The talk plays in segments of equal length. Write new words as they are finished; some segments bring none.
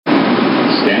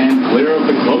clear of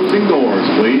the closing doors,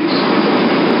 please.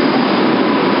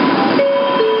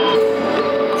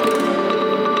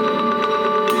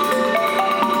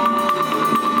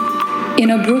 In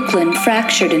a Brooklyn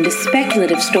fractured into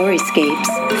speculative storyscapes,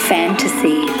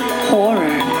 fantasy,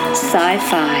 horror,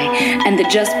 sci-fi, and the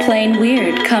just plain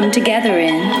weird come together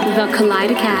in The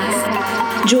Kaleidocast.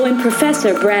 Join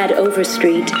Professor Brad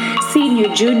Overstreet, Senior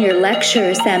Junior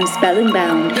Lecturer Sam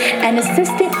Spellingbound, and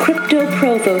Assistant Crypto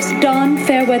Provost Don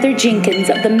Fairweather Jenkins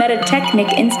of the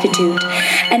Metatechnic Institute,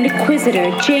 and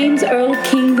Inquisitor James Earl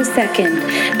King II,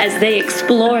 as they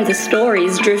explore the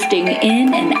stories drifting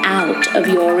in and out of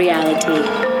your reality.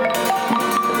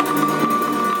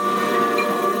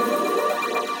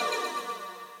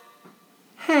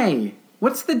 Hey,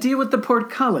 what's the deal with the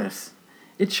portcullis?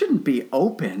 It shouldn't be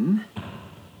open.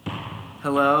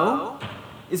 Hello?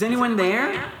 Is anyone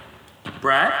there?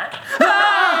 Brad?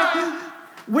 Ah!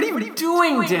 What are you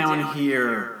doing down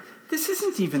here? This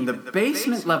isn't even the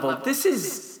basement level. This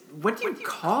is... what do you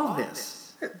call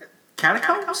this?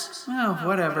 Catacombs? Oh,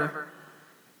 whatever.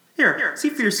 Here, see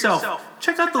for yourself.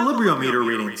 Check out the Libriometer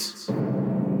readings.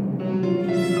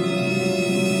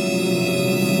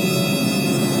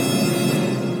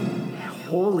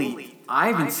 Holy, I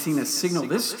haven't seen a signal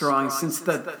this strong since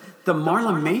the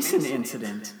Marla Mason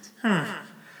incident.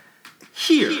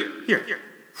 Here.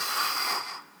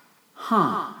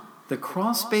 Huh. The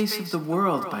Crawl Space of the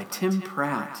World by Tim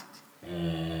Pratt.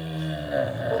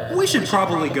 We should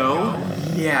probably go.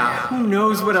 Yeah, who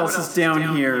knows what else is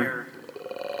down here?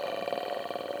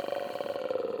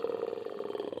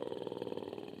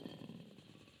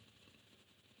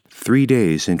 Three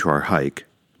days into our hike,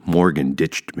 Morgan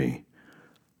ditched me.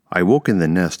 I woke in the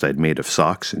nest I'd made of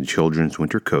socks and children's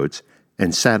winter coats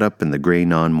and sat up in the gray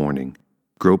non-morning,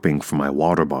 groping for my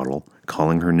water bottle,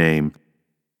 calling her name.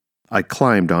 I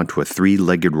climbed onto a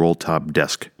three-legged roll-top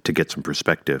desk to get some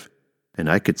perspective,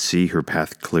 and I could see her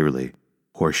path clearly,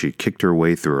 where she kicked her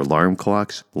way through alarm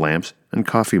clocks, lamps, and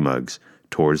coffee mugs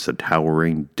towards the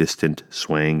towering, distant,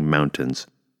 swaying mountains.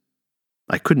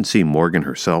 I couldn't see Morgan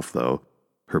herself, though.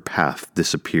 Her path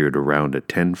disappeared around a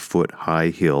 10-foot-high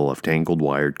hill of tangled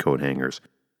wired coat hangers.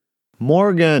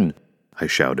 "Morgan!" I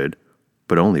shouted,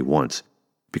 but only once,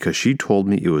 because she told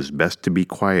me it was best to be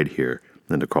quiet here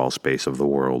in the crawl space of the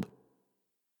world.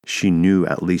 She knew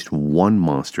at least one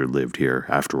monster lived here,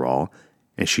 after all,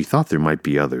 and she thought there might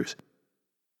be others.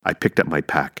 I picked up my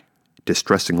pack,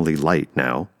 distressingly light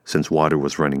now, since water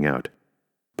was running out.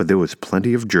 But there was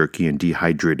plenty of jerky and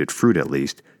dehydrated fruit at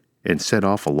least, and set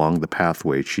off along the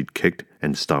pathway she'd kicked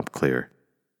and stomped clear.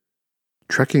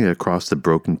 Trekking across the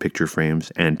broken picture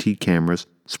frames, antique cameras,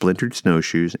 splintered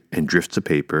snowshoes, and drifts of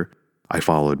paper, I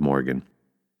followed Morgan.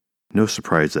 No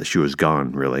surprise that she was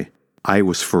gone, really. I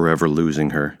was forever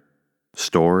losing her.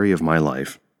 Story of my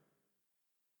life.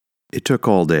 It took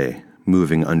all day,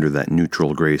 moving under that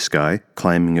neutral gray sky,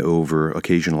 climbing over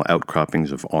occasional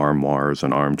outcroppings of armoires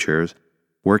and armchairs,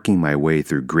 working my way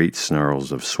through great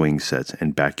snarls of swing sets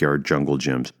and backyard jungle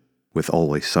gyms, with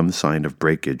always some sign of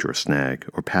breakage or snag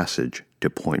or passage to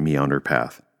point me on her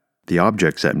path. The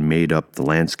objects that made up the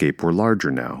landscape were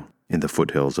larger now, in the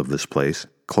foothills of this place,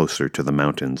 closer to the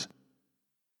mountains.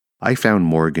 I found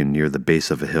Morgan near the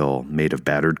base of a hill made of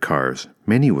battered cars,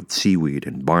 many with seaweed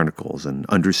and barnacles and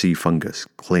undersea fungus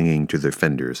clinging to their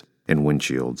fenders and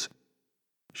windshields.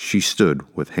 She stood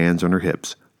with hands on her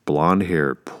hips, blonde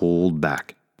hair pulled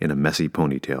back in a messy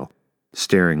ponytail,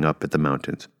 staring up at the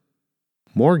mountains.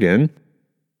 "Morgan?"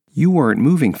 "You weren't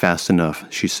moving fast enough,"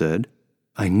 she said.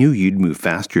 "I knew you'd move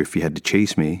faster if you had to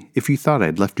chase me, if you thought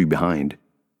I'd left you behind."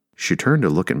 She turned to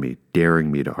look at me,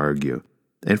 daring me to argue.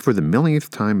 And for the millionth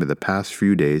time in the past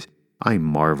few days, I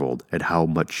marveled at how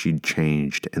much she'd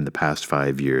changed in the past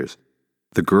 5 years.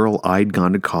 The girl I'd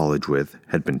gone to college with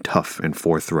had been tough and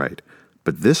forthright,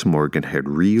 but this Morgan had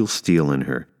real steel in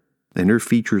her, and her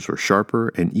features were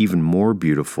sharper and even more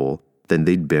beautiful than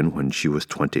they'd been when she was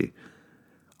 20.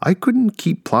 "I couldn't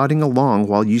keep plodding along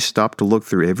while you stopped to look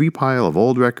through every pile of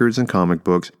old records and comic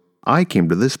books. I came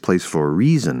to this place for a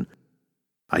reason."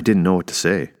 I didn't know what to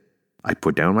say. I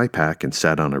put down my pack and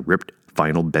sat on a ripped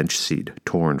vinyl bench seat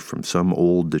torn from some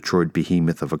old Detroit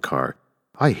behemoth of a car.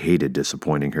 I hated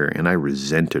disappointing her, and I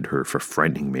resented her for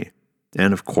frightening me.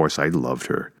 And of course I loved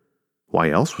her.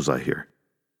 Why else was I here?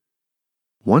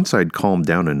 Once I'd calmed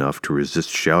down enough to resist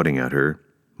shouting at her,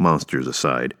 monsters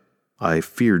aside, I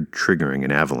feared triggering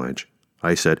an avalanche.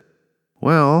 I said,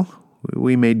 "Well,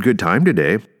 we made good time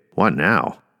today. What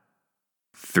now?"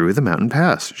 "Through the mountain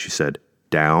pass," she said,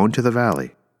 "down to the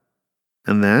valley."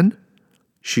 "And then?"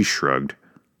 She shrugged.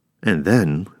 "And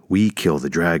then we kill the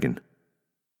dragon."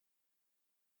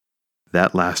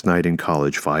 That last night in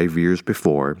college 5 years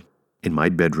before, in my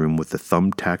bedroom with the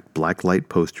thumbtacked blacklight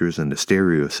posters and a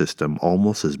stereo system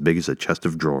almost as big as a chest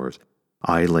of drawers,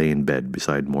 I lay in bed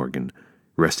beside Morgan,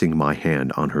 resting my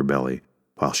hand on her belly,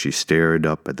 while she stared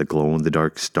up at the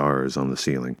glow-in-the-dark stars on the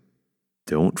ceiling.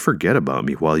 "Don't forget about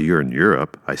me while you're in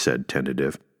Europe," I said,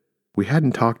 tentative. We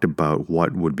hadn't talked about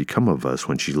what would become of us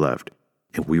when she left,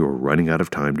 and we were running out of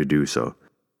time to do so.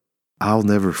 "I'll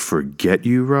never forget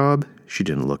you, Rob." She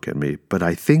didn't look at me, but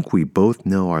I think we both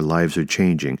know our lives are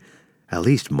changing. At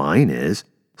least mine is.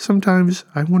 Sometimes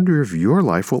I wonder if your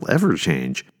life will ever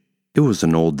change. It was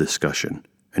an old discussion,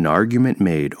 an argument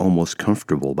made almost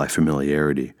comfortable by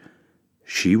familiarity.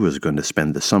 She was going to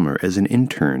spend the summer as an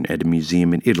intern at a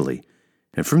museum in Italy,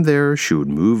 and from there she would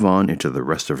move on into the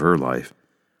rest of her life.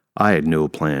 I had no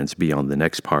plans beyond the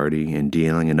next party and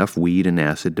dealing enough weed and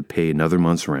acid to pay another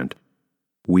month's rent.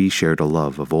 We shared a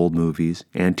love of old movies,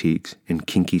 antiques, and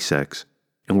kinky sex,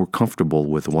 and were comfortable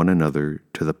with one another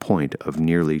to the point of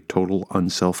nearly total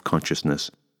unself-consciousness.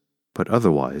 But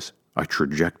otherwise, our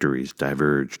trajectories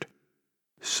diverged.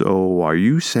 "So, are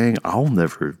you saying I'll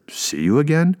never see you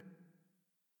again?"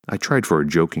 I tried for a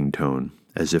joking tone,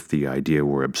 as if the idea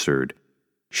were absurd.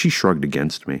 She shrugged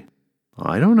against me.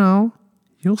 "I don't know.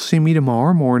 You'll see me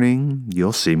tomorrow morning.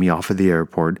 You'll see me off at the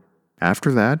airport.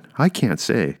 After that, I can't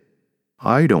say.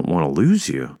 I don't want to lose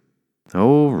you."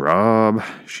 "Oh, Rob,"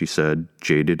 she said,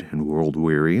 jaded and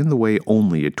world-weary in the way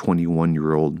only a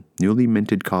 21-year-old, newly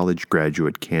minted college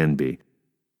graduate can be.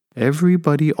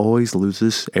 "Everybody always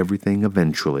loses everything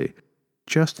eventually.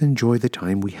 Just enjoy the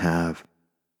time we have."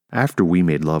 After we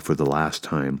made love for the last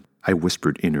time, I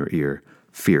whispered in her ear,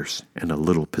 fierce and a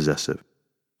little possessive,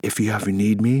 "If you ever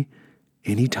need me,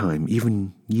 any time,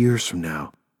 even years from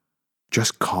now,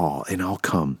 just call and I'll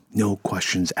come, no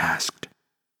questions asked."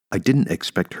 I didn't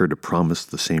expect her to promise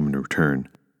the same in return.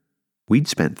 We'd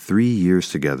spent 3 years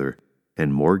together,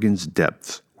 and Morgan's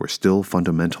depths were still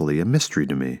fundamentally a mystery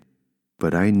to me,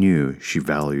 but I knew she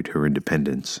valued her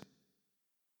independence.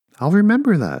 "I'll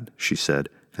remember that," she said,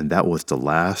 and that was the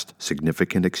last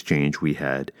significant exchange we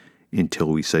had until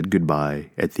we said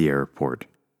goodbye at the airport.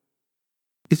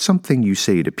 It's something you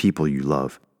say to people you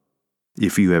love.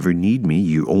 "If you ever need me,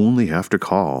 you only have to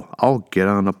call. I'll get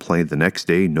on a plane the next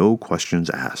day, no questions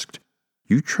asked."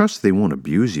 You trust they won't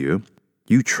abuse you.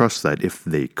 You trust that if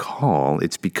they call,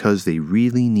 it's because they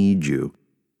really need you,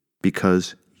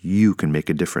 because you can make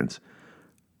a difference.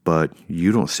 But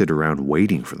you don't sit around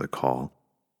waiting for the call,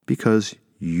 because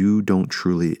you don't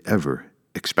truly ever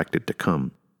expect it to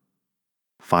come.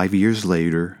 5 years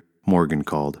later, Morgan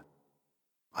called.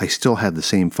 I still had the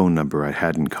same phone number I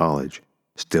had in college.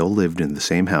 Still lived in the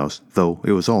same house, though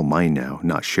it was all mine now,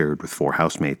 not shared with 4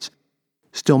 housemates.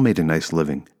 Still made a nice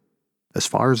living. As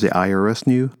far as the IRS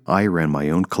knew, I ran my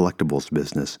own collectibles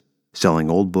business, selling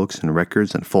old books and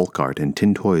records and folk art and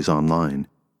tin toys online.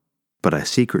 But I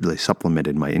secretly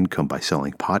supplemented my income by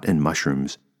selling pot and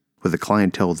mushrooms, with a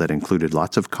clientele that included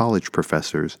lots of college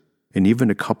professors and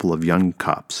even a couple of young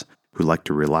cops who liked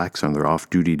to relax on their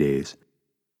off-duty days.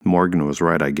 Morgan was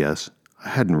right, I guess. I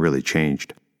hadn't really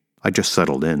changed. I just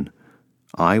settled in.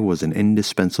 I was an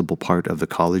indispensable part of the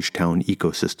college town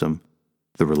ecosystem,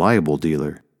 the reliable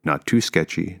dealer, not too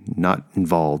sketchy, not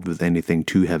involved with anything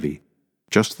too heavy,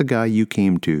 just the guy you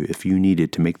came to if you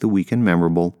needed to make the weekend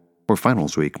memorable or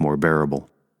finals week more bearable.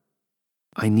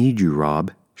 "I need you,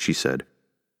 Rob," she said.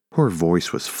 Her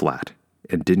voice was flat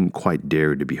and didn't quite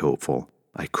dare to be hopeful.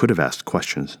 I could have asked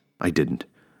questions. I didn't.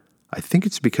 I think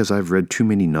it's because I've read too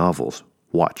many novels,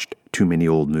 watched too many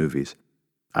old movies.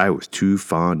 I was too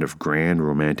fond of grand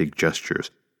romantic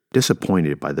gestures,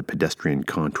 disappointed by the pedestrian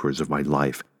contours of my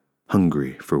life,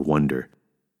 hungry for wonder.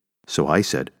 So I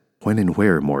said, "When and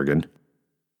where, Morgan?"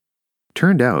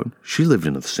 Turned out she lived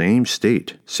in the same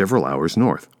state, several hours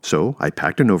north, so I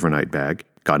packed an overnight bag,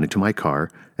 got into my car,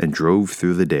 and drove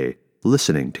through the day,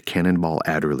 listening to Cannonball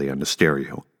Adderley on the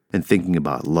stereo and thinking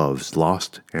about loves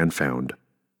lost and found.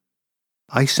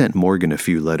 I sent Morgan a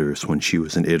few letters when she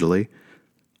was in Italy.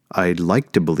 I'd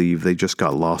like to believe they just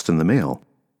got lost in the mail.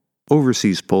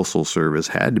 Overseas postal service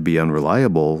had to be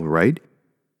unreliable, right?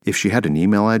 If she had an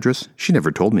email address, she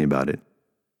never told me about it.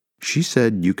 She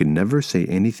said you could never say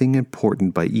anything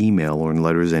important by email or in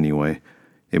letters anyway.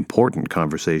 Important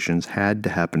conversations had to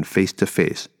happen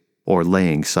face-to-face or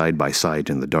laying side by side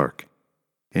in the dark.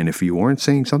 And if you weren't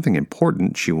saying something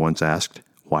important, she once asked,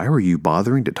 why were you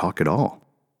bothering to talk at all?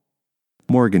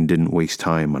 Morgan didn't waste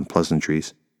time on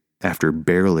pleasantries. After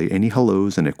barely any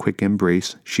hellos and a quick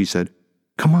embrace, she said,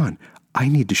 "Come on, I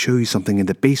need to show you something in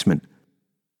the basement."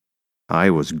 I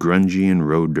was grungy and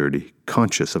road dirty,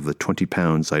 conscious of the 20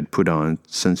 pounds I'd put on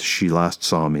since she last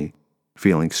saw me,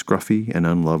 feeling scruffy and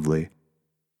unlovely.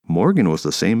 Morgan was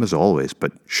the same as always,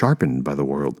 but sharpened by the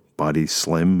world, body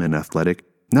slim and athletic,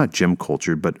 not gym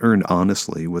cultured, but earned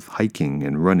honestly with hiking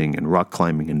and running and rock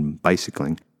climbing and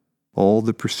bicycling, all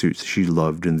the pursuits she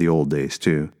loved in the old days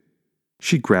too.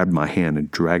 She grabbed my hand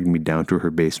and dragged me down to her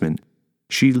basement.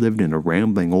 She lived in a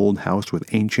rambling old house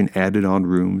with ancient added-on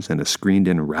rooms and a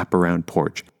screened-in wraparound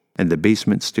porch, and the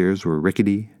basement stairs were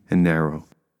rickety and narrow.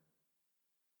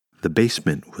 The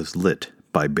basement was lit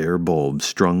by bare bulbs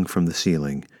strung from the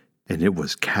ceiling, and it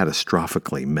was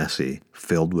catastrophically messy,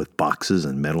 filled with boxes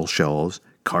and metal shelves,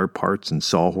 car parts and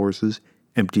sawhorses,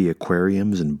 empty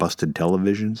aquariums and busted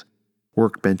televisions,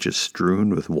 workbenches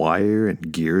strewn with wire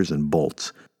and gears and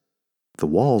bolts. The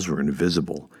walls were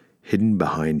invisible, hidden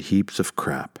behind heaps of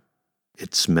crap.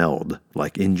 It smelled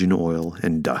like engine oil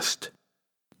and dust.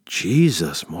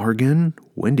 Jesus, Morgan,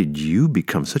 when did you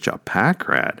become such a pack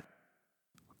rat?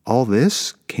 All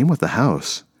this came with the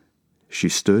house. She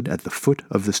stood at the foot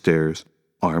of the stairs,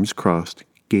 arms crossed,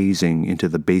 gazing into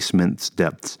the basement's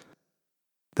depths.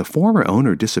 The former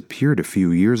owner disappeared a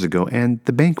few years ago, and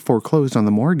the bank foreclosed on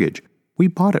the mortgage. We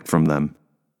bought it from them.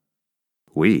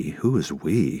 We? Who is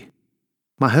we?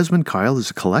 My husband Kyle is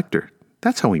a collector.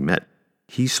 That's how we met.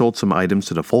 He sold some items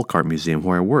to the folk art museum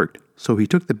where I worked, so he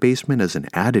took the basement as an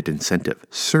added incentive,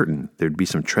 certain there'd be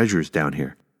some treasures down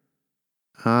here.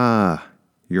 Ah,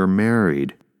 you're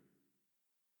married.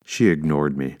 She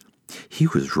ignored me. He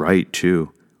was right,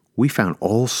 too. We found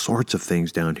all sorts of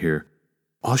things down here.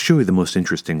 I'll show you the most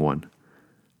interesting one.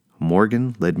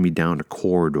 Morgan led me down a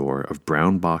corridor of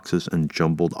brown boxes and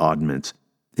jumbled oddments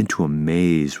into a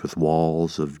maze with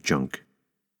walls of junk.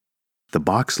 The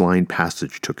box-lined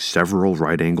passage took several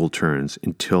right-angle turns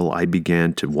until I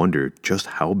began to wonder just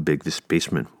how big this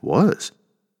basement was.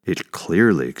 It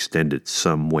clearly extended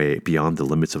some way beyond the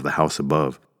limits of the house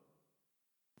above.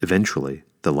 Eventually,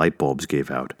 the light bulbs gave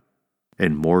out,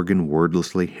 and Morgan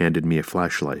wordlessly handed me a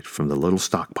flashlight from the little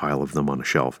stockpile of them on a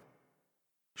shelf.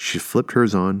 She flipped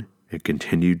hers on and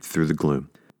continued through the gloom.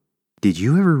 Did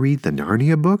you ever read the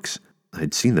Narnia books?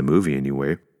 I'd seen the movie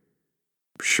anyway.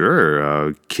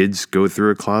 Sure, kids go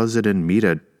through a closet and meet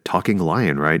a talking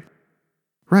lion, right?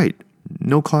 Right,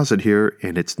 no closet here,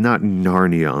 and it's not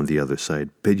Narnia on the other side,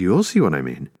 but you'll see what I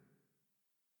mean.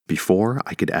 Before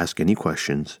I could ask any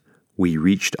questions, we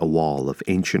reached a wall of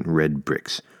ancient red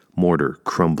bricks, mortar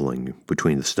crumbling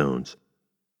between the stones.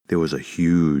 There was a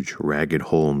huge, ragged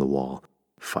hole in the wall,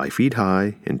 5 feet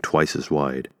high and twice as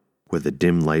wide, with a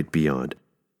dim light beyond.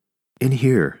 In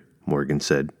here, Morgan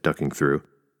said, ducking through.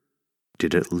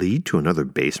 Did it lead to another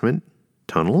basement?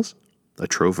 Tunnels? A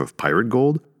trove of pirate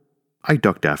gold? I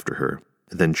ducked after her,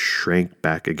 then shrank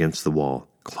back against the wall,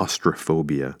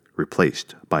 claustrophobia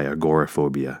replaced by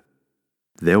agoraphobia.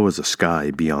 There was a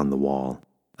sky beyond the wall,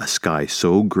 a sky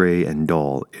so gray and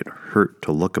dull it hurt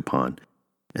to look upon,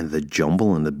 and the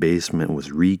jumble in the basement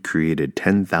was recreated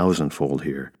 10,000-fold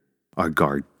here, a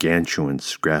gargantuan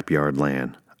scrapyard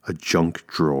land, a junk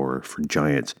drawer for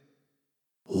giants.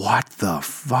 What the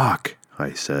fuck?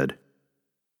 I said.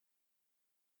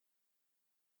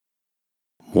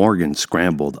 Morgan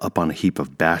scrambled up on a heap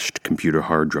of bashed computer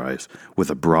hard drives with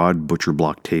a broad butcher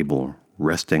block table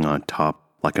resting on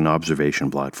top like an observation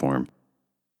platform.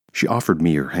 She offered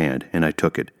me her hand, and I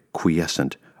took it,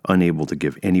 quiescent, unable to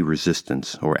give any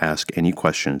resistance or ask any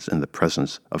questions in the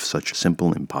presence of such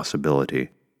simple impossibility.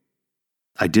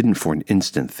 I didn't for an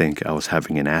instant think I was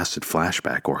having an acid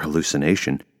flashback or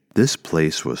hallucination. This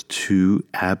place was too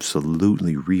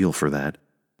absolutely real for that.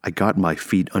 I got my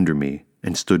feet under me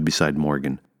and stood beside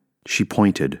Morgan. She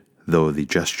pointed, though the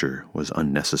gesture was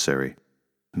unnecessary.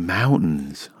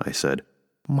 Mountains, I said.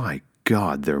 My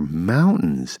God, they're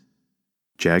mountains.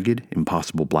 Jagged,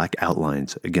 impossible black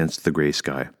outlines against the gray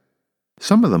sky.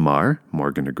 Some of them are,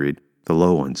 Morgan agreed, the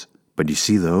low ones. But you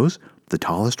see those? The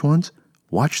tallest ones?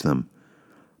 Watch them.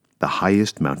 The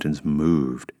highest mountains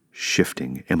moved,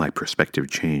 shifting, and my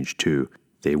perspective changed too.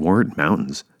 They weren't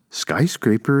mountains.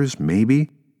 Skyscrapers, maybe.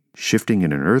 Shifting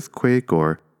in an earthquake,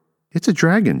 or... It's a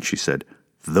dragon, she said.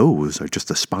 Those are just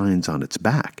the spines on its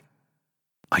back.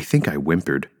 I think I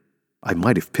whimpered. I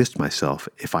might have pissed myself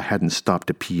if I hadn't stopped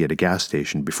to pee at a gas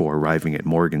station before arriving at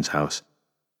Morgan's house.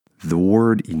 The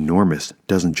word enormous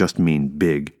doesn't just mean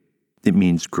big. It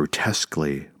means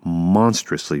grotesquely,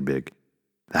 monstrously big.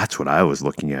 That's what I was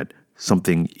looking at.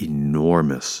 Something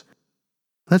enormous.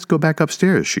 Let's go back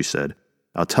upstairs, she said.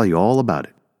 I'll tell you all about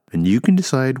it, and you can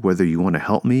decide whether you want to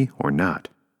help me or not.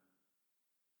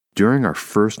 During our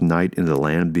first night in the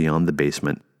land beyond the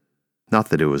basement, not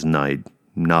that it was night,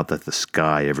 Not that the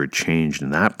sky ever changed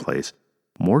in that place.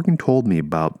 Morgan told me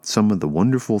about some of the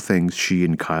wonderful things she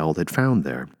and Kyle had found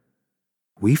there.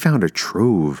 We found a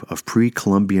trove of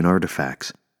pre-Columbian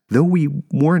artifacts. Though we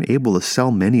weren't able to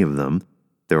sell many of them,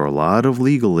 there are a lot of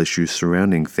legal issues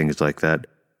surrounding things like that.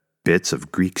 Bits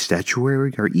of Greek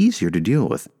statuary are easier to deal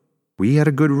with. We had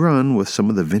a good run with some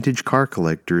of the vintage car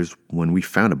collectors when we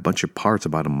found a bunch of parts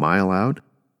about a mile out.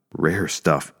 Rare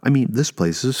stuff. I mean, this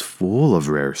place is full of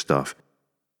rare stuff.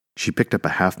 She picked up a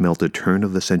half-melted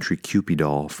turn-of-the-century Cupid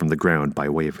doll from the ground by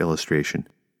way of illustration.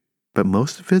 But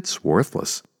most of it's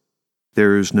worthless.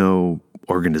 There's no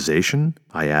organization?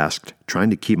 I asked, trying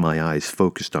to keep my eyes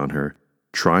focused on her,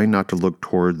 trying not to look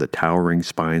toward the towering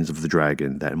spines of the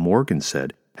dragon that Morgan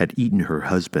said had eaten her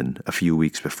husband a few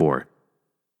weeks before.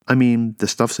 I mean, the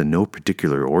stuff's in no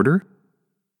particular order.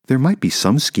 There might be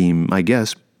some scheme, I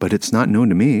guess, but it's not known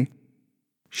to me.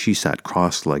 She sat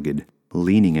cross-legged,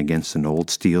 leaning against an old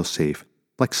steel safe,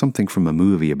 like something from a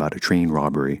movie about a train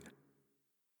robbery.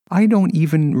 I don't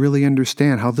even really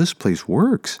understand how this place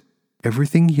works.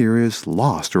 Everything here is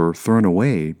lost or thrown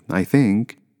away, I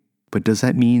think. But does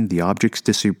that mean the objects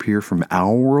disappear from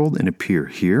our world and appear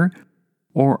here?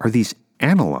 Or are these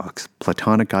analogs,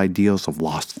 platonic ideals of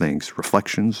lost things,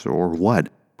 reflections, or what?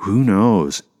 Who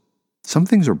knows? Some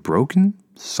things are broken,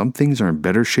 some things are in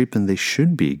better shape than they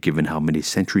should be, given how many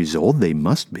centuries old they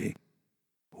must be.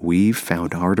 We've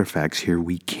found artifacts here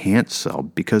we can't sell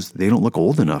because they don't look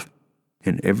old enough,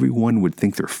 and everyone would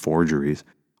think they're forgeries.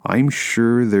 I'm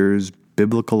sure there's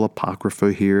biblical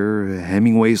apocrypha here,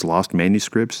 Hemingway's lost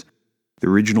manuscripts, the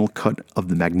original cut of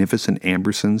the magnificent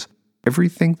Ambersons,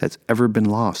 everything that's ever been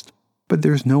lost. But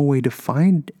there's no way to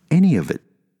find any of it,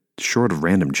 short of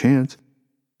random chance.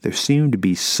 There seem to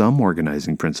be some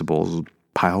organizing principles,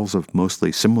 piles of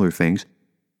mostly similar things.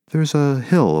 There's a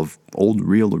hill of old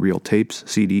reel-to-reel tapes,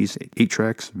 CDs,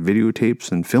 8-tracks,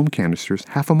 videotapes, and film canisters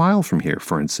half a mile from here,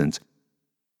 for instance.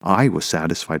 I was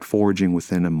satisfied foraging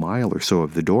within a mile or so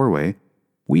of the doorway.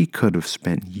 We could have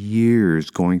spent years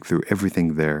going through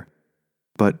everything there.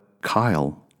 But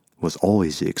Kyle was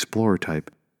always the explorer type.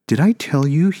 Did I tell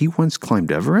you he once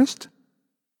climbed Everest?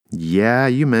 Yeah,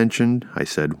 you mentioned, I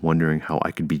said, wondering how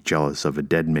I could be jealous of a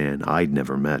dead man I'd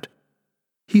never met.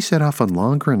 He set off on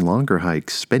longer and longer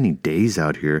hikes, spending days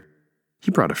out here.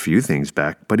 He brought a few things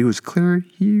back, but it was clear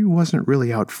he wasn't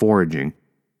really out foraging.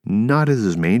 Not as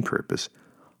his main purpose.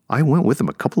 I went with him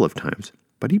a couple of times,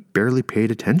 but he barely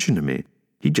paid attention to me.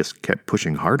 He just kept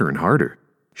pushing harder and harder.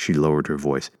 She lowered her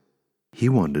voice. He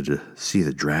wanted to see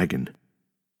the dragon.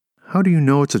 How do you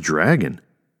know it's a dragon?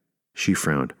 She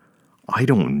frowned. I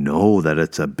don't know that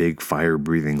it's a big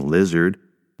fire-breathing lizard.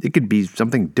 It could be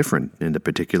something different in the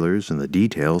particulars and the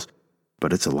details,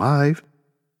 but it's alive.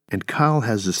 And Kyle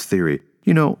has this theory.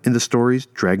 You know, in the stories,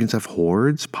 dragons have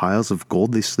hoards, piles of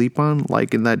gold they sleep on,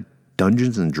 like in that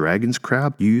Dungeons and Dragons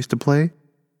crap you used to play.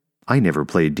 I never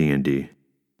played D&D,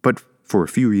 but for a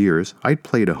few years, I'd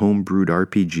played a home-brewed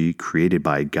RPG created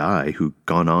by a guy who'd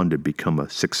gone on to become a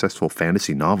successful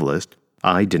fantasy novelist.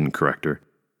 I didn't correct her.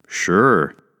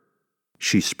 Sure.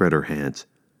 She spread her hands.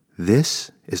 This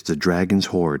is the dragon's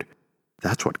hoard.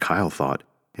 That's what Kyle thought.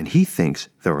 And he thinks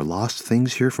there are lost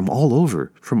things here from all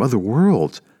over, from other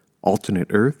worlds, alternate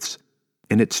Earths.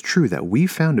 And it's true that we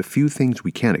found a few things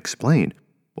we can't explain.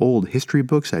 Old history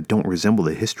books that don't resemble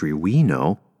the history we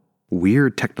know.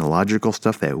 Weird technological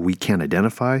stuff that we can't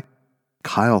identify.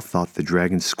 Kyle thought the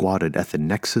dragon squatted at the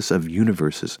nexus of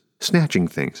universes, snatching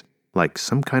things, like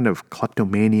some kind of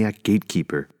kleptomaniac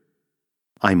gatekeeper.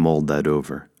 I mulled that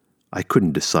over. I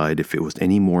couldn't decide if it was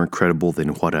any more incredible than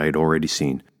what I had already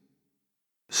seen.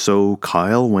 So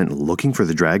Kyle went looking for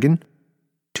the dragon?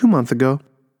 2 months ago.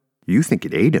 You think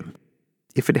it ate him.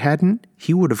 If it hadn't,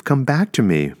 he would have come back to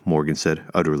me, Morgan said,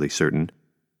 utterly certain.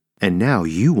 And now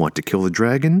you want to kill the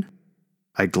dragon?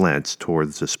 I glanced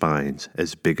towards the spines,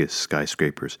 as big as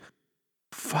skyscrapers.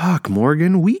 Fuck,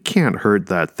 Morgan, we can't hurt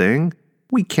that thing.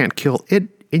 We can't kill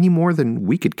it any more than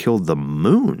we could kill the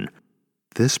moon.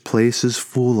 This place is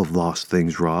full of lost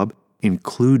things, Rob,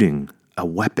 including a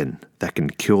weapon that can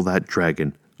kill that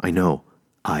dragon. I know.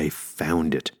 I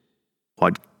found it.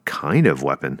 What kind of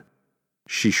weapon?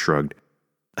 She shrugged.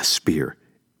 A spear.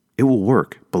 It will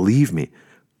work, believe me,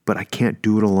 but I can't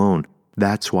do it alone.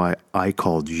 That's why I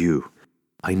called you.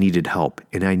 I needed help,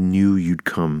 and I knew you'd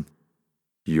come.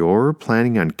 You're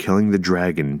planning on killing the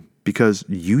dragon because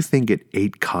you think it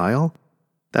ate Kyle?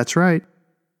 That's right.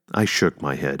 I shook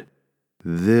my head.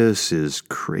 This is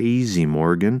crazy,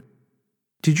 Morgan.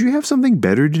 Did you have something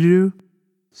better to do?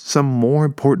 Some more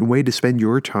important way to spend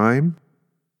your time?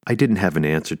 I didn't have an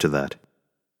answer to that.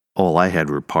 All I had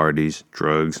were parties,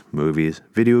 drugs, movies,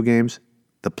 video games,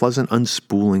 the pleasant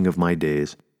unspooling of my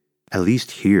days. At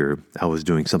least here, I was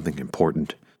doing something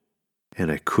important.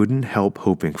 And I couldn't help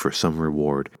hoping for some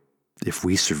reward. If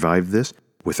we survived this,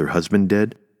 with her husband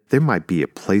dead, there might be a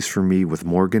place for me with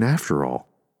Morgan after all.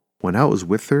 When I was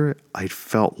with her, I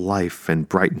felt life and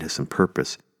brightness and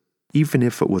purpose, even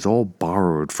if it was all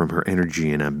borrowed from her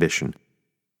energy and ambition.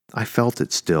 I felt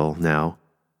it still now.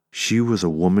 She was a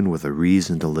woman with a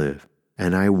reason to live,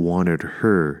 and I wanted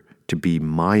her to be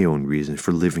my own reason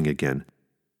for living again.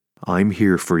 "I'm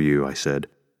here for you," I said.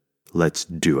 "Let's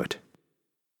do it."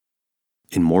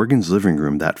 In Morgan's living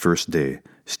room that first day,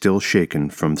 still shaken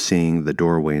from seeing the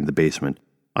doorway in the basement,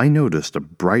 I noticed a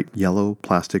bright yellow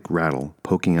plastic rattle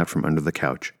poking out from under the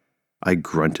couch. I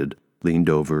grunted, leaned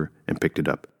over, and picked it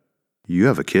up. "You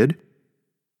have a kid?"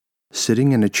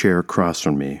 Sitting in a chair across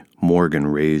from me, Morgan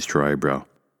raised her eyebrow.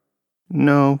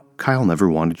 "No, Kyle never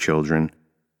wanted children.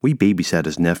 We babysat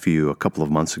his nephew a couple of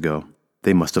months ago.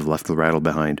 They must have left the rattle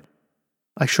behind."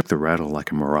 I shook the rattle like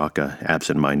a maraca,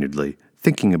 absent-mindedly,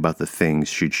 thinking about the things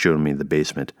she'd shown me in the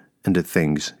basement, and the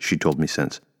things she'd told me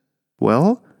since.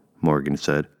 "Well," Morgan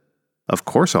said. "Of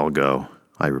course I'll go,"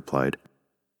 I replied.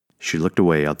 She looked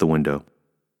away out the window.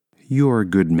 "You are a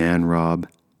good man, Rob.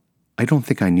 I don't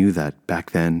think I knew that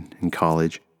back then in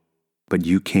college, but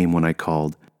you came when I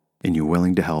called, and you're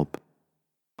willing to help.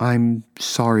 I'm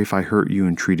sorry if I hurt you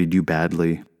and treated you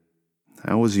badly.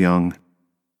 I was young.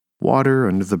 Water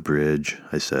under the bridge,"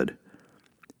 I said.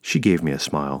 She gave me a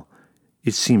smile.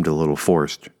 It seemed a little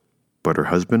forced, but her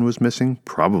husband was missing,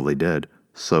 probably dead,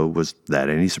 so was that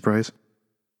any surprise?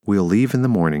 "We'll leave in the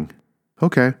morning."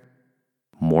 "Okay."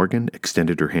 Morgan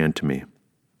extended her hand to me.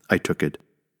 I took it.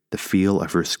 The feel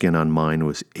of her skin on mine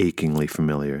was achingly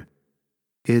familiar.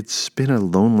 "It's been a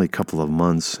lonely couple of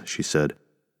months," she said.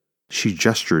 She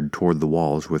gestured toward the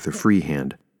walls with her free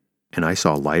hand, and I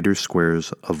saw lighter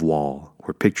squares of wall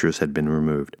where pictures had been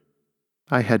removed.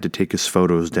 "I had to take his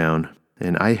photos down,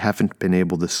 and I haven't been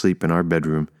able to sleep in our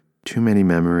bedroom. Too many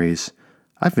memories.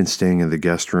 I've been staying in the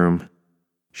guest room."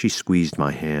 She squeezed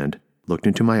my hand, looked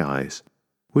into my eyes.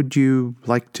 "Would you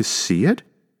like to see it?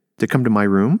 To come to my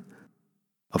room?"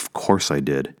 Of course I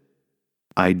did.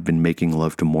 I'd been making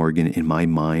love to Morgan in my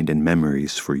mind and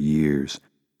memories for years,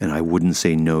 and I wouldn't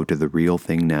say no to the real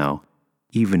thing now,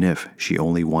 even if she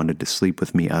only wanted to sleep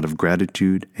with me out of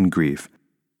gratitude and grief.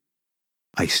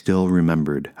 I still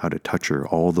remembered how to touch her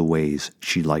all the ways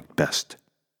she liked best.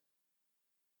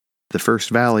 "The first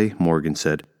valley," Morgan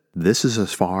said. "This is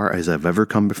as far as I've ever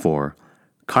come before.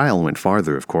 Kyle went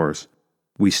farther, of course."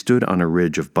 We stood on a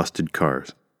ridge of busted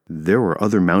cars. There were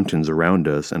other mountains around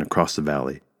us and across the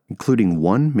valley, including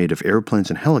one made of airplanes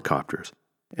and helicopters,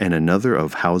 and another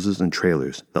of houses and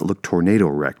trailers that looked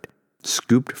tornado-wrecked,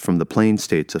 scooped from the plain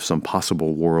states of some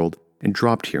possible world and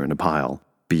dropped here in a pile.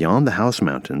 Beyond the house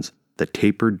mountains, the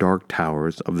tapered dark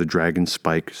towers of the Dragon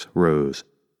Spikes rose,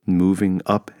 moving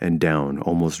up and down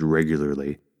almost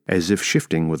regularly, as if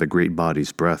shifting with a great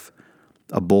body's breath.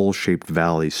 A bowl-shaped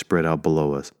valley spread out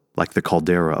below us, like the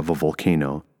caldera of a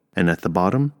volcano, and at the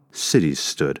bottom, cities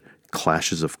stood,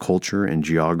 clashes of culture and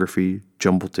geography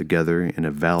jumbled together in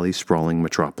a valley-sprawling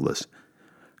metropolis.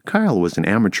 "Kyle was an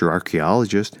amateur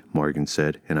archaeologist," Morgan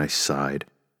said, and I sighed.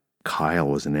 Kyle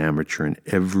was an amateur in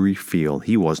every field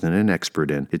he wasn't an expert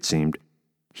in, it seemed.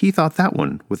 He thought that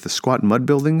one, with the squat mud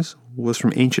buildings, was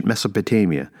from ancient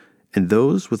Mesopotamia, and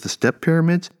those with the step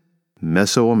pyramids?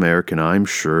 Mesoamerican, I'm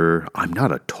sure. I'm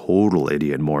not a total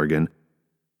idiot, Morgan.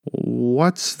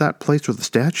 "What's that place with the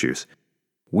statues?"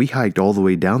 "We hiked all the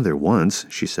way down there once,"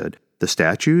 she said. "The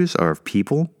statues are of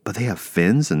people, but they have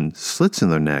fins and slits in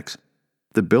their necks.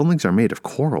 The buildings are made of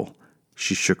coral."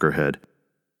 She shook her head.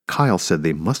 "Kyle said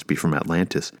they must be from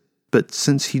Atlantis, but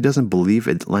since he doesn't believe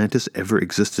Atlantis ever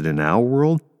existed in our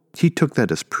world, he took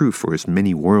that as proof for his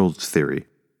many worlds theory."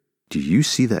 "Do you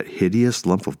see that hideous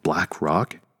lump of black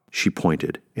rock?" She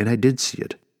pointed, and I did see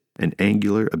it. An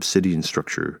angular obsidian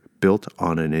structure built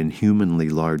on an inhumanly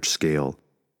large scale.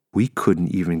 We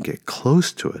couldn't even get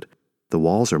close to it. The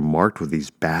walls are marked with these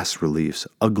bas reliefs,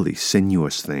 ugly,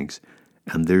 sinuous things,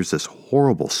 and there's this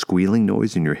horrible squealing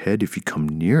noise in your head if you come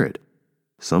near it.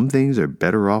 Some things are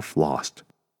better off lost.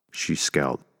 She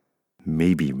scowled.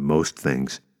 Maybe most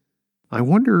things. I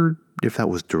wondered if that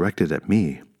was directed at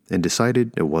me, and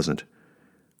decided it wasn't.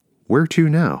 "Where to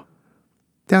now?"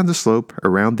 "Down the slope,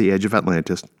 around the edge of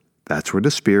Atlantis. That's where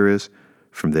the spear is.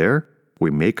 From there, we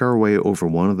make our way over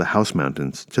one of the house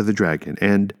mountains to the dragon,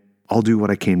 and I'll do what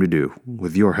I came to do,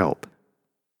 with your help."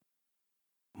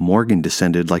 Morgan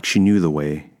descended like she knew the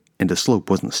way, and the slope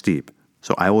wasn't steep,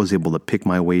 so I was able to pick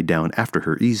my way down after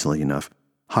her easily enough,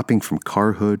 hopping from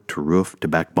car hood to roof to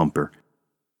back bumper.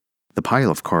 The pile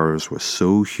of cars was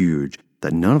so huge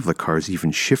that none of the cars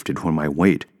even shifted when my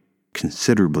weight,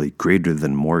 considerably greater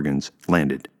than Morgan's,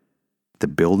 landed. The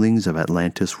buildings of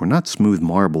Atlantis were not smooth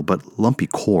marble, but lumpy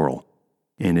coral,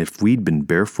 and if we'd been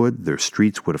barefoot, their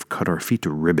streets would have cut our feet to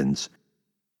ribbons.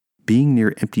 Being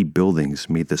near empty buildings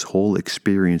made this whole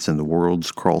experience in the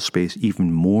world's crawl space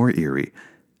even more eerie,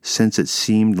 since it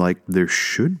seemed like there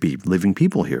should be living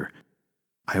people here.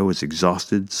 I was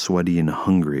exhausted, sweaty, and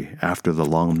hungry after the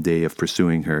long day of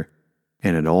pursuing her,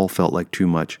 and it all felt like too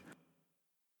much.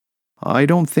 "I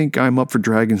don't think I'm up for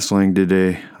dragon slaying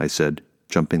today," I said,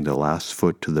 jumping the last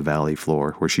foot to the valley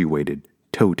floor where she waited,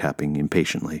 toe-tapping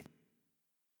impatiently.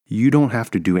 "You don't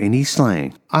have to do any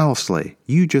slaying. I'll slay.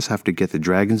 You just have to get the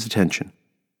dragon's attention."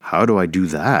 "How do I do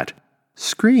that?"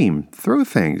 "Scream, throw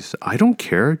things. I don't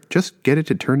care. Just get it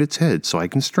to turn its head so I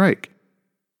can strike."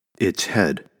 Its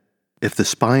head. If the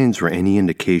spines were any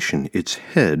indication, its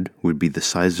head would be the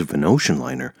size of an ocean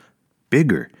liner.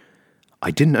 Bigger.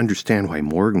 I didn't understand why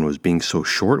Morgan was being so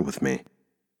short with me.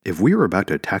 If we were about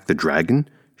to attack the dragon,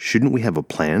 shouldn't we have a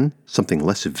plan, something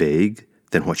less vague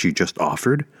than what she just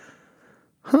offered?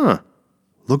 "Huh.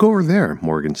 Look over there,"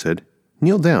 Morgan said.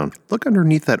 "Kneel down. Look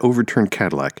underneath that overturned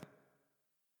Cadillac."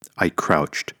 I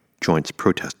crouched, joints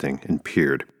protesting, and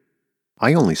peered.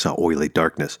 I only saw oily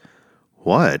darkness.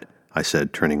 "What?" I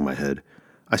said, turning my head.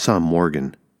 I saw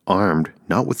Morgan, armed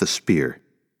not with a spear,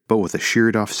 but with a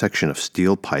sheared-off section of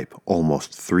steel pipe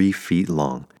almost 3 feet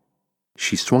long.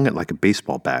 She swung it like a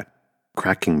baseball bat,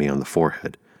 cracking me on the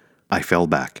forehead. I fell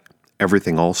back,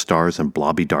 everything all stars and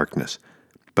blobby darkness.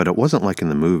 But it wasn't like in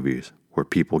the movies, where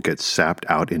people get sapped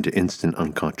out into instant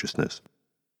unconsciousness.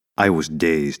 I was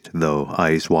dazed, though,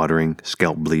 eyes watering,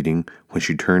 scalp bleeding, when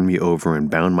she turned me over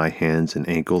and bound my hands and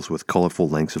ankles with colorful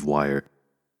lengths of wire.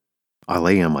 I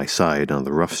lay on my side on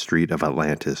the rough street of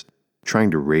Atlantis,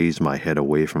 trying to raise my head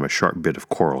away from a sharp bit of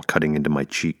coral cutting into my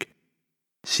cheek.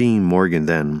 Seeing Morgan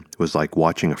then was like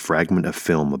watching a fragment of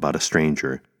film about a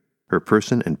stranger. Her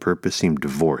person and purpose seemed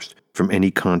divorced from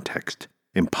any context,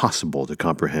 impossible to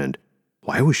comprehend.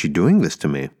 Why was she doing this to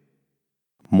me?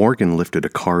 Morgan lifted a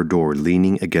car door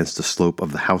leaning against the slope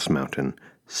of the house mountain,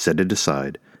 set it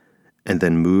aside, and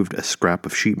then moved a scrap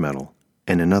of sheet metal,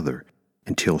 and another,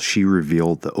 until she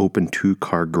revealed the open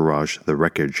 2-car garage the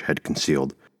wreckage had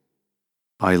concealed.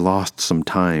 I lost some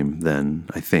time then,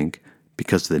 I think,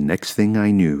 because the next thing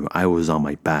I knew I was on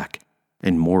my back,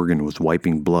 and Morgan was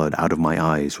wiping blood out of my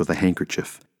eyes with a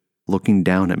handkerchief, looking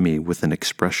down at me with an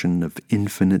expression of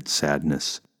infinite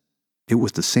sadness. It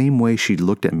was the same way she'd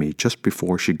looked at me just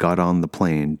before she got on the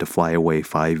plane to fly away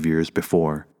 5 years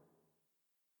before.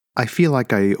 "I feel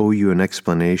like I owe you an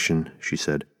explanation," she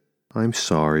said. "I'm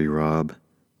sorry, Rob.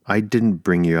 I didn't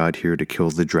bring you out here to kill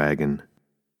the dragon."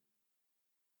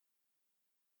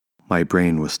 My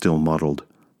brain was still muddled,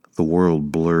 the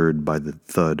world blurred by the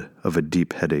thud of a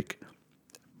deep headache.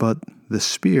 But the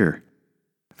spear.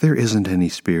 There isn't any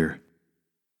spear.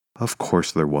 Of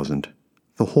course there wasn't.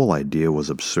 The whole idea was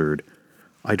absurd.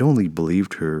 I'd only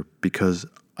believed her because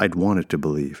I'd wanted to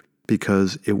believe,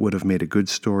 because it would have made a good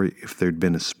story if there'd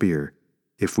been a spear,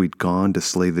 if we'd gone to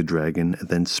slay the dragon and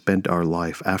then spent our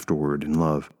life afterward in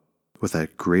love, with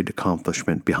that great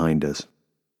accomplishment behind us.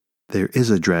 There is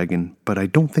a dragon, but I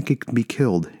don't think it can be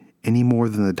killed, any more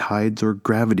than the tides or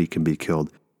gravity can be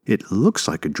killed. It looks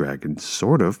like a dragon,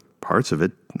 sort of, parts of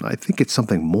it. I think it's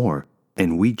something more,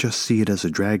 and we just see it as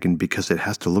a dragon because it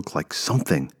has to look like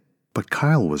something. But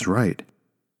Kyle was right.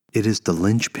 It is the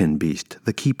linchpin beast,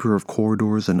 the keeper of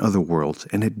corridors and other worlds,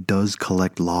 and it does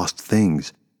collect lost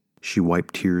things. She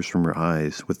wiped tears from her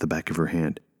eyes with the back of her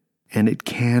hand. And it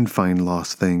can find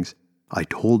lost things. I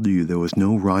told you there was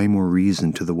no rhyme or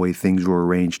reason to the way things were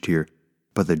arranged here,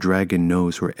 but the dragon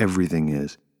knows where everything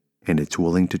is, and it's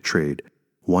willing to trade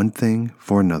one thing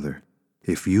for another.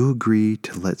 If you agree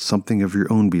to let something of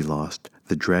your own be lost,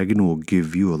 the dragon will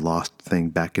give you a lost thing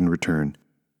back in return.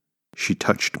 She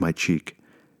touched my cheek.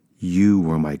 You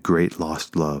were my great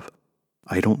lost love.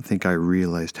 I don't think I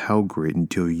realized how great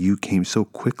until you came so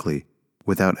quickly,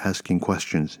 without asking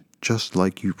questions, just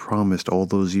like you promised all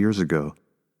those years ago.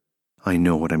 I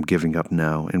know what I'm giving up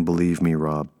now, and believe me,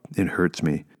 Rob, it hurts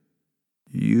me.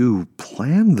 You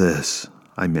planned this,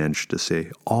 I managed to say,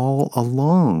 all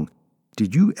along.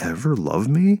 Did you ever love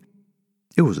me?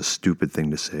 It was a stupid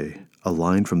thing to say, a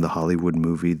line from the Hollywood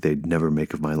movie they'd never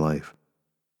make of my life.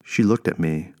 She looked at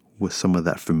me with some of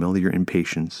that familiar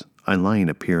impatience, a line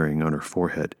appearing on her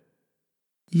forehead.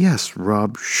 Yes,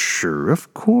 Rob, sure,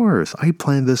 of course. I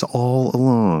planned this all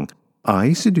along.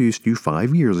 I seduced you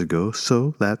 5 years ago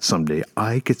so that someday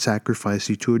I could sacrifice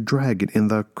you to a dragon in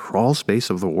the crawl space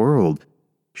of the world."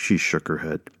 She shook her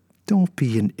head. "Don't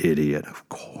be an idiot. Of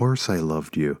course I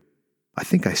loved you. I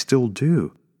think I still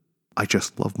do. I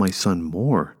just love my son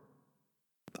more."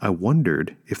 I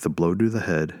wondered if the blow to the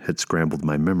head had scrambled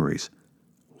my memories.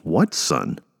 "What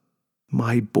son?"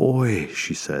 "My boy,"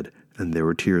 she said, and there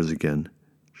were tears again.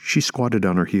 She squatted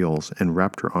on her heels and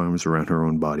wrapped her arms around her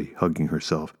own body, hugging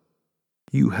herself.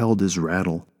 "You held his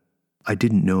rattle. I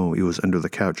didn't know it was under the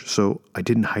couch, so I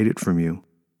didn't hide it from you.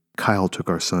 Kyle took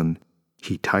our son.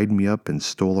 He tied me up and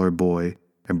stole our boy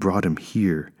and brought him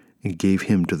here and gave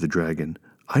him to the dragon.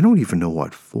 I don't even know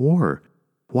what for.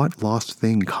 What lost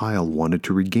thing Kyle wanted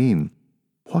to regain?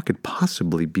 What could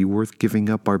possibly be worth giving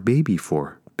up our baby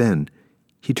for? Ben,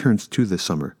 he turns 2 this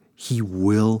summer. He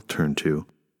will turn 2.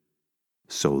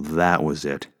 So that was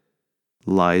it.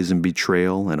 Lies and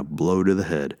betrayal and a blow to the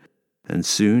head. And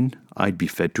soon I'd be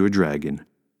fed to a dragon.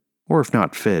 Or if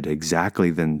not fed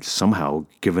exactly, then somehow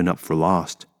given up for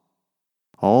lost.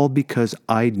 All because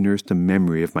I'd nursed a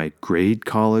memory of my grade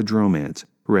college romance,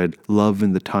 read Love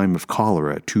in the Time of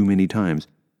Cholera too many times,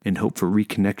 and hoped for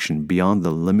reconnection beyond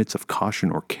the limits of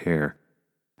caution or care.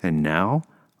 And now,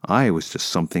 I was just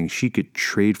something she could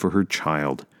trade for her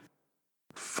child.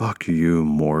 "Fuck you,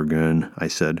 Morgan," I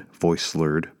said, voice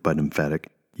slurred but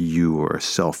emphatic. "You were a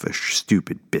selfish,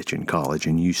 stupid bitch in college,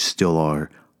 and you still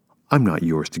are. I'm not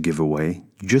yours to give away.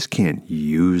 You just can't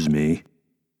use me."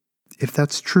 "If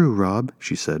that's true, Rob,"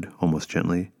 she said, almost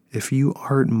gently, "if you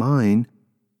aren't mine,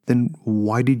 then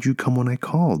why did you come when I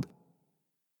called?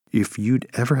 If you'd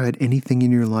ever had anything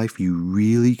in your life you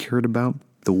really cared about,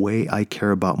 the way I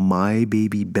care about my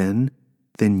baby Ben,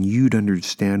 then you'd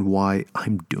understand why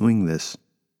I'm doing this."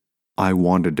 I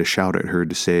wanted to shout at her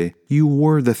to say, "You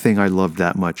were the thing I loved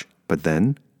that much," but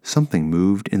then something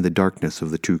moved in the darkness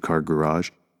of the 2-car garage,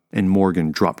 and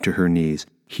Morgan dropped to her knees,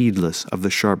 heedless of the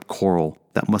sharp coral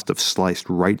that must have sliced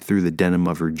right through the denim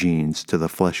of her jeans to the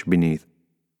flesh beneath.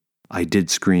 I did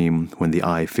scream when the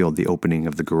eye filled the opening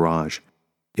of the garage.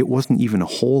 It wasn't even a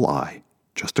whole eye,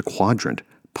 just a quadrant,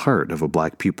 part of a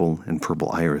black pupil and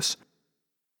purple iris.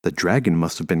 The dragon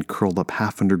must have been curled up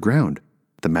half underground,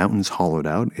 the mountains hollowed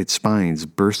out, its spines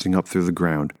bursting up through the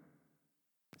ground.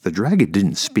 The dragon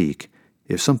didn't speak.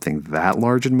 If something that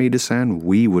large had made a sound,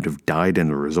 we would have died in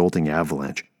the resulting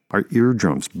avalanche. Our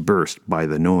eardrums burst by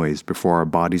the noise before our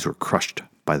bodies were crushed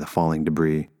by the falling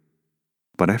debris.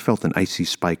 But I felt an icy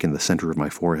spike in the center of my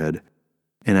forehead,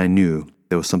 and I knew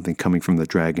there was something coming from the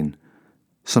dragon,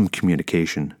 some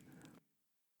communication.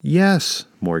 "Yes,"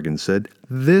 Morgan said,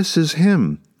 "this is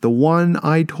him, the one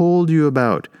I told you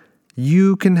about.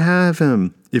 You can have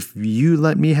him if you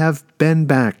let me have Ben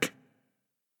back."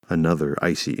 Another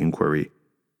icy inquiry.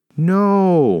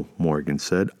 "No," Morgan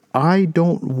said, "I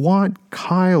don't want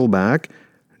Kyle back.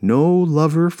 No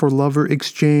lover for lover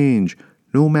exchange,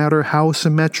 no matter how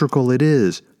symmetrical it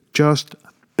is. Just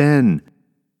Ben."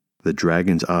 The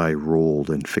dragon's eye rolled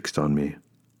and fixed on me.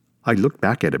 I looked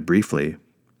back at it briefly,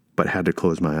 but had to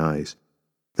close my eyes.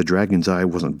 The dragon's eye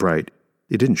wasn't bright,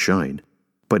 it didn't shine,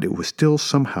 but it was still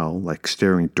somehow like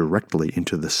staring directly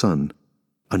into the sun,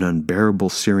 an unbearable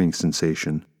searing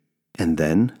sensation. And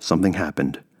then something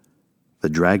happened. The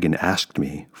dragon asked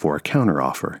me for a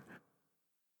counteroffer.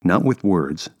 Not with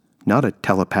words, not a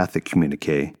telepathic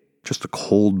communique, just a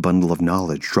cold bundle of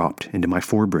knowledge dropped into my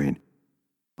forebrain.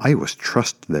 I was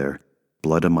trussed there,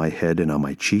 blood on my head and on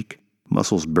my cheek,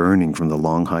 muscles burning from the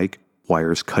long hike,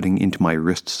 wires cutting into my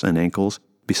wrists and ankles,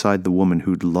 beside the woman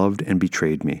who'd loved and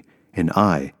betrayed me, and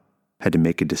I had to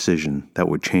make a decision that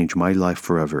would change my life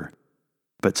forever.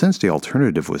 But since the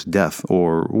alternative was death,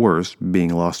 or worse, being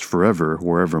lost forever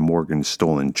wherever Morgan's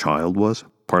stolen child was,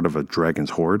 part of a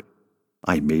dragon's horde,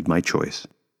 I made my choice.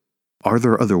 "Are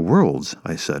there other worlds?"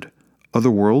 I said.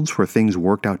 "Other worlds where things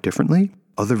worked out differently?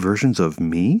 Other versions of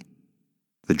me?"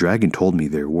 The dragon told me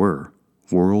there were,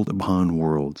 world upon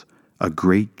worlds, a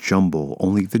great jumble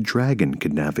only the dragon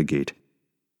could navigate.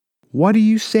 "What are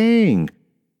you saying?"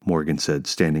 Morgan said,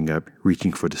 standing up,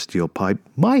 reaching for the steel pipe.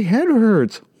 "My head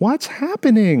hurts. What's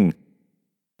happening?"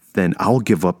 "Then I'll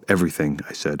give up everything,"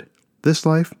 I said. "This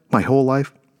life, my whole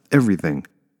life, everything."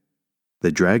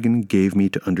 The dragon gave me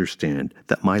to understand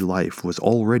that my life was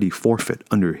already forfeit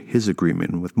under his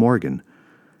agreement with Morgan.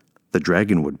 The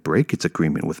dragon would break its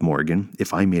agreement with Morgan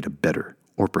if I made a better,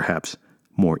 or perhaps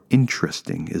more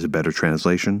interesting is a better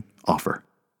translation, offer.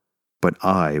 But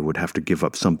I would have to give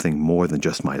up something more than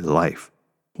just my life.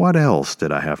 What else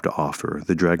did I have to offer?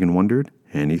 The dragon wondered.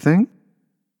 Anything?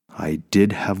 I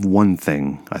did have one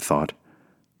thing, I thought.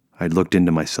 I looked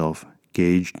into myself,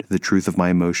 gauged the truth of my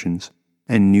emotions,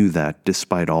 and knew that,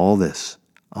 despite all this,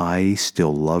 I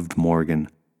still loved Morgan.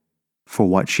 For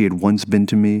what she had once been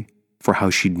to me, for how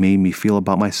she'd made me feel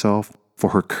about myself,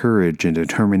 for her courage and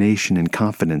determination and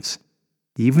confidence.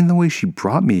 Even the way she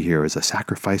brought me here as a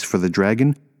sacrifice for the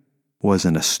dragon was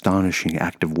an astonishing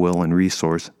act of will and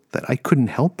resource that I couldn't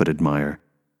help but admire.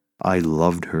 I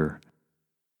loved her.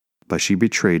 But she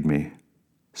betrayed me,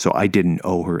 so I didn't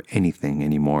owe her anything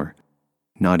anymore,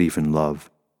 not even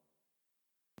love.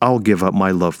 "I'll give up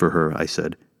my love for her," I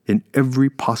said. "In every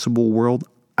possible world,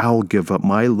 I'll give up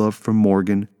my love for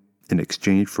Morgan in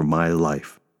exchange for my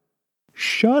life."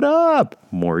 "Shut up!"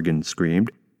 Morgan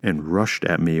screamed and rushed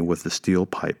at me with the steel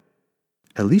pipe.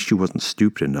 At least she wasn't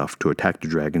stupid enough to attack the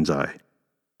dragon's eye.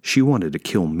 She wanted to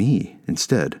kill me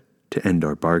instead to end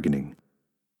our bargaining.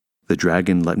 The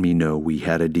dragon let me know we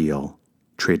had a deal,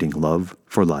 trading love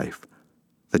for life.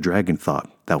 The dragon thought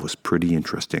that was pretty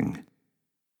interesting.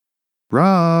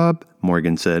 "Rob,"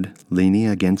 Morgan said, leaning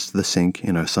against the sink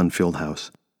in our sun-filled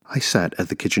house. I sat at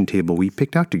the kitchen table we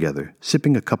picked out together,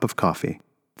 sipping a cup of coffee,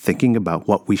 thinking about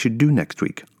what we should do next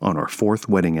week on our 4th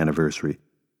wedding anniversary.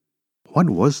 What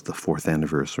was the 4th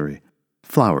anniversary?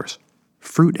 Flowers.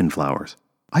 Fruit and flowers.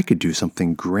 I could do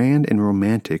something grand and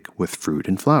romantic with fruit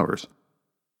and flowers.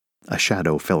 A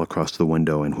shadow fell across the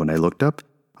window, and when I looked up,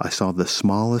 I saw the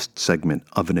smallest segment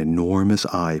of an enormous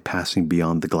eye passing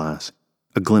beyond the glass,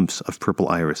 a glimpse of purple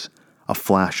iris, a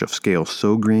flash of scales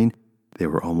so green they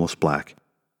were almost black.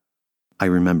 I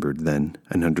remembered then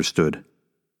and understood.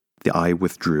 The eye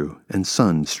withdrew, and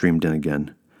sun streamed in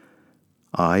again.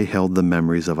 I held the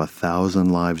memories of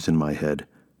 1,000 lives in my head.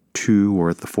 2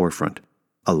 were at the forefront.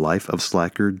 A life of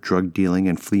slacker, drug dealing,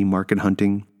 and flea market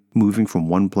hunting, moving from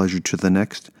one pleasure to the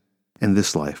next. And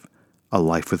this life, a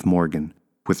life with Morgan,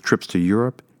 with trips to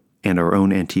Europe and our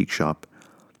own antique shop.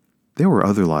 There were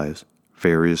other lives,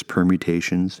 various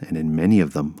permutations, and in many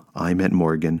of them I met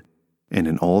Morgan, and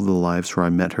in all the lives where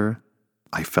I met her,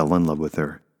 I fell in love with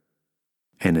her.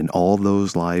 And in all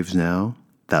those lives now,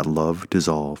 that love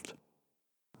dissolved.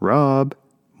 "Rob,"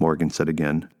 Morgan said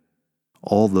again.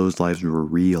 All those lives were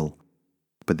real,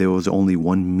 but there was only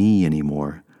one me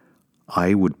anymore.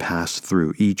 I would pass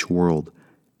through each world,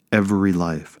 every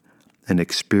life, and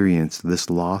experience this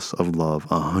loss of love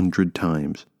 100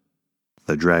 times.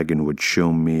 The dragon would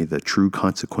show me the true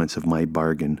consequence of my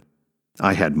bargain.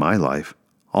 I had my life,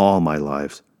 all my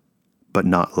lives, but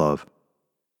not love.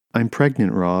 "I'm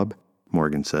pregnant, Rob,"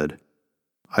 Morgan said.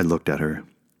 I looked at her.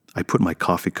 I put my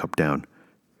coffee cup down.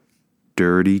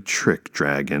 Dirty trick,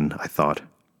 dragon, I thought,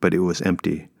 but it was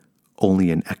empty, only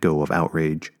an echo of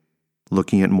outrage.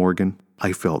 Looking at Morgan,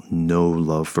 I felt no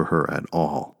love for her at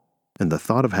all, and the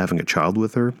thought of having a child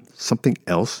with her, something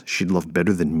else she'd love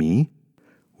better than me,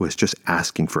 was just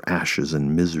asking for ashes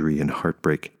and misery and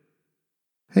heartbreak.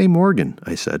 "Hey, Morgan,"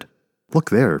 I said. "Look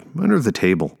there, under the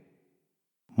table."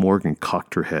 Morgan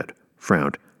cocked her head,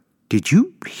 frowned. "Did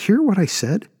you hear what I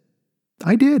said?"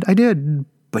 I did,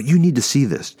 but you need to see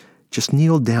this. Just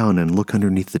kneel down and look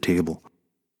underneath the table."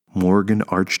 Morgan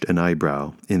arched an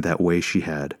eyebrow in that way she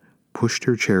had, pushed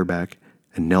her chair back,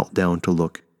 and knelt down to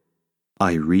look.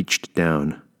 I reached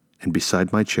down, and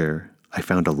beside my chair, I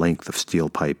found a length of steel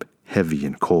pipe, heavy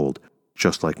and cold,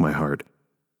 just like my heart.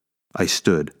 I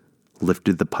stood,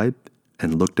 lifted the pipe,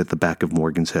 and looked at the back of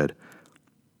Morgan's head.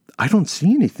 "I don't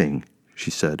see anything," she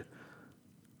said.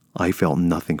 I felt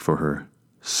nothing for her,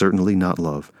 certainly not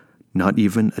love, not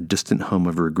even a distant hum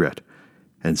of regret,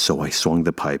 and so I swung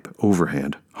the pipe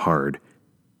overhand, hard,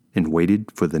 and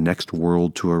waited for the next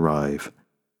world to arrive.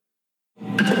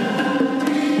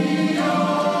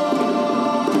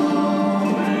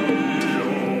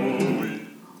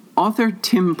 Author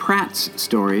Tim Pratt's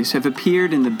stories have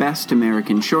appeared in the Best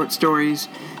American Short Stories,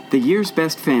 the Year's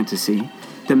Best Fantasy,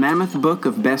 the Mammoth Book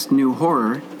of Best New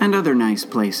Horror, and other nice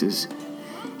places.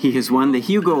 He has won the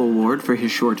Hugo Award for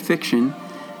his short fiction,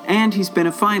 and he's been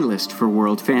a finalist for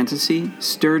World Fantasy,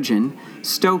 Sturgeon,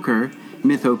 Stoker,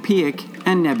 Mythopoeic,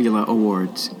 and Nebula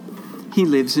Awards. He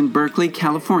lives in Berkeley,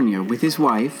 California with his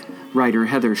wife, writer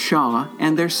Heather Shaw,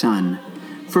 and their son.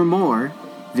 For more,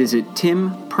 visit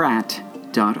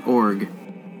timpratt.org.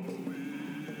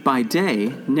 By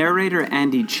day, narrator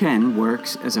Andy Chen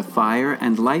works as a fire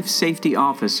and life safety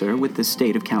officer with the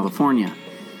state of California.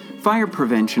 Fire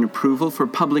prevention approval for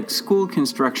public school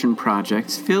construction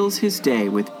projects fills his day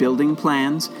with building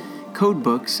plans, code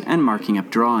books, and marking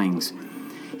up drawings.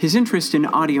 His interest in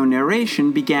audio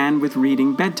narration began with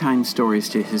reading bedtime stories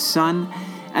to his son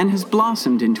and has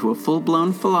blossomed into a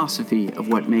full-blown philosophy of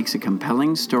what makes a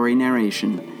compelling story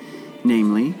narration,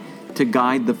 namely, to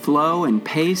guide the flow and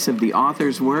pace of the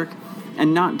author's work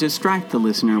and not distract the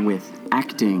listener with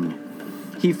acting.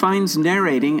 He finds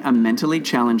narrating a mentally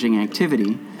challenging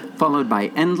activity, followed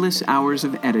by endless hours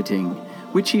of editing,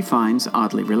 which he finds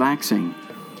oddly relaxing.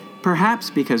 Perhaps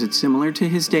because it's similar to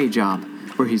his day job,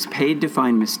 where he's paid to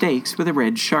find mistakes with a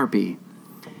red Sharpie.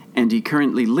 And he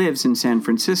currently lives in San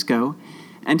Francisco,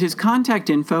 and his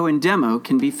contact info and demo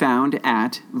can be found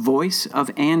at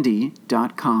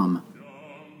voiceofandy.com.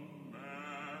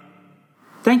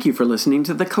 Thank you for listening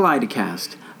to the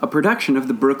Kaleidocast, a production of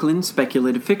the Brooklyn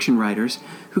Speculative Fiction Writers,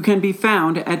 who can be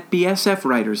found at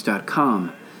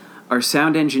bsfwriters.com. Our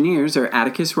sound engineers are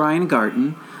Atticus Ryan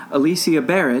Garton, Alicia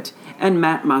Barrett, and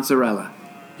Matt Mozzarella.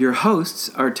 Your hosts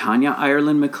are Tanya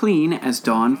Ireland McLean as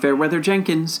Dawn Fairweather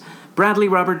Jenkins, Bradley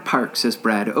Robert Parks as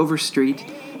Brad Overstreet,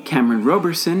 Cameron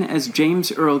Roberson as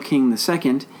James Earl King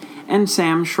II, and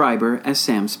Sam Schreiber as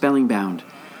Sam Spellingbound.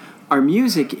 Our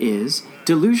music is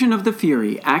Delusion of the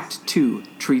Fury, Act 2,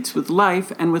 Treats with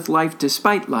Life and with Life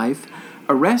Despite Life,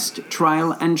 Arrest,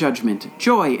 Trial, and Judgment,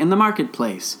 Joy in the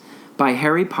Marketplace, by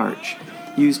Harry Parch,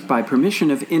 used by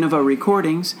permission of Innova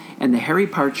Recordings and the Harry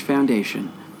Parch Foundation.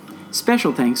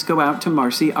 Special thanks go out to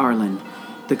Marcy Arlen.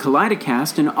 The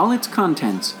Kaleidocast and all its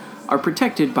contents are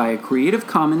protected by a Creative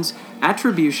Commons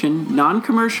Attribution,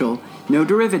 Non-Commercial, No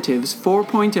Derivatives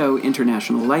 4.0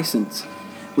 International License,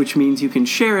 which means you can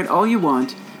share it all you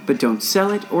want, but don't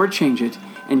sell it or change it,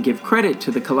 and give credit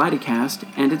to the Kaleidocast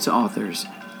and its authors.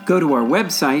 Go to our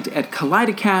website at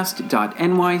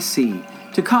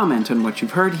kaleidocast.nyc to comment on what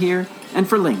you've heard here and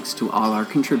for links to all our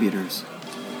contributors.